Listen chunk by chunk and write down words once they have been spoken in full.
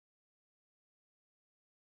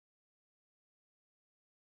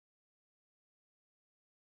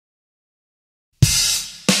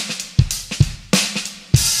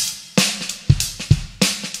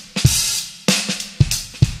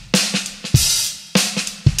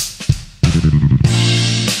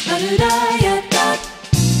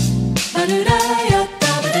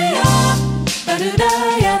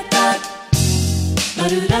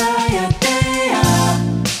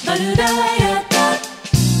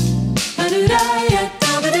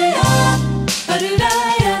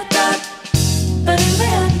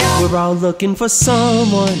We're all looking for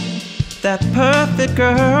someone, that perfect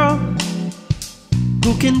girl,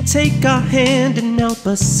 who can take our hand and help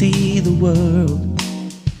us see the world.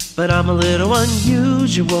 But I'm a little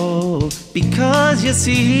unusual, because you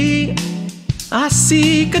see, I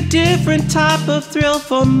seek a different type of thrill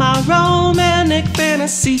for my romantic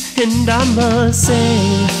fantasy. And I must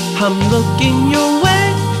say, I'm looking your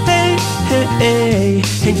way, hey, hey, hey.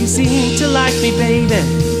 And you seem to like me, baby,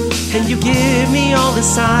 and you give me all the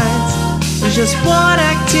signs. There's just one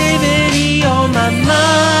activity on my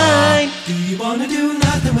mind. Do you wanna do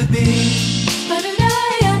nothing with me?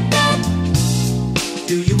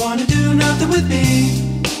 Do you wanna do nothing with me?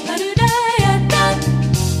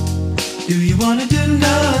 Do you wanna do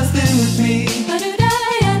nothing with me?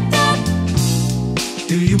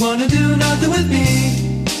 Do you wanna do nothing with me?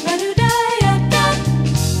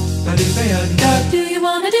 Do you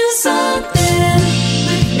wanna do something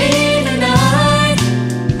with me tonight?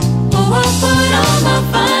 Oh, I'll put on my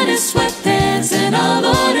finest sweatpants and I'll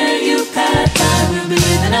order you pad thai. We'll be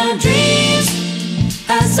living our dreams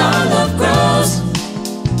as our love grows.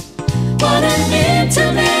 What an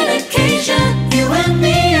intimate occasion, you and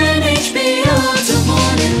me and HBO till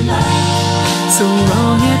morning light. So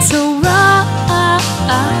wrong yet so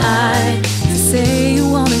right to say you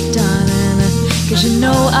want it, darling, 'cause you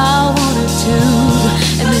know I want it too.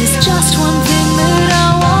 And there's just one thing that I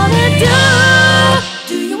wanna do.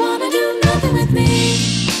 Do you wanna do nothing with me?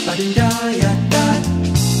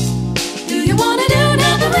 Do you wanna do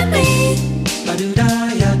nothing with me?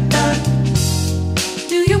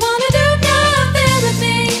 Do you wanna do nothing with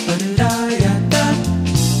me?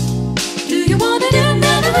 Do you wanna do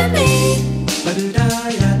nothing with me?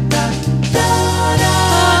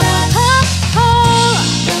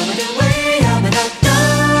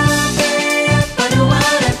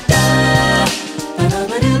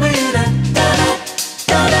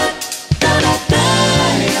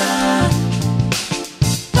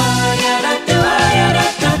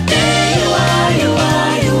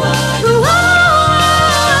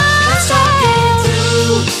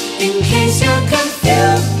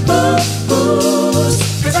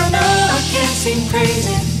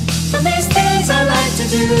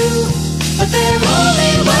 But they're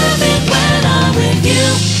only worth it when I'm with you.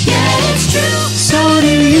 Yeah, it's true. So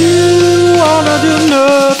do you wanna do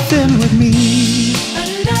nothing with me?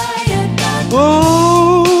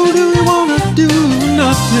 Oh, do you wanna do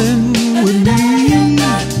nothing with me?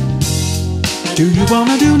 Do you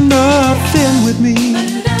wanna do nothing with me?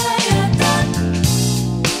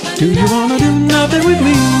 Do you wanna do nothing with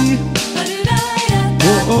me?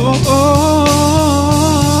 Oh, oh, oh, oh.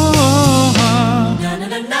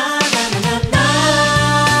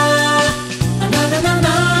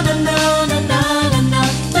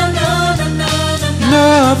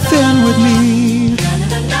 Nothing with me.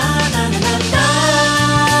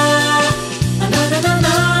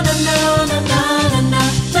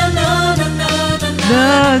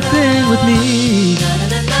 Nothing with me.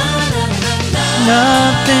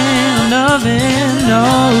 Nothing, nothing, no.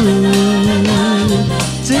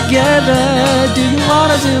 Together, do you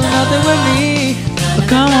wanna do nothing with me? Oh,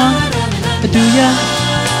 come on, do ya?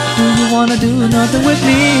 Do you wanna do nothing with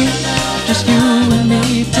me? Just you and me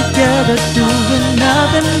together, doing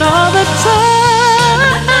nothing all the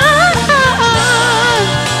time.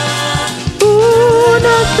 Ooh,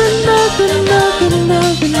 nothing, nothing, nothing,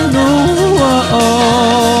 nothing, no.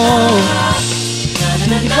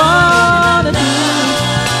 Do you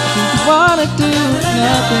wanna do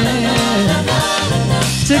nothing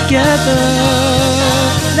together,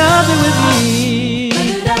 nothing with me?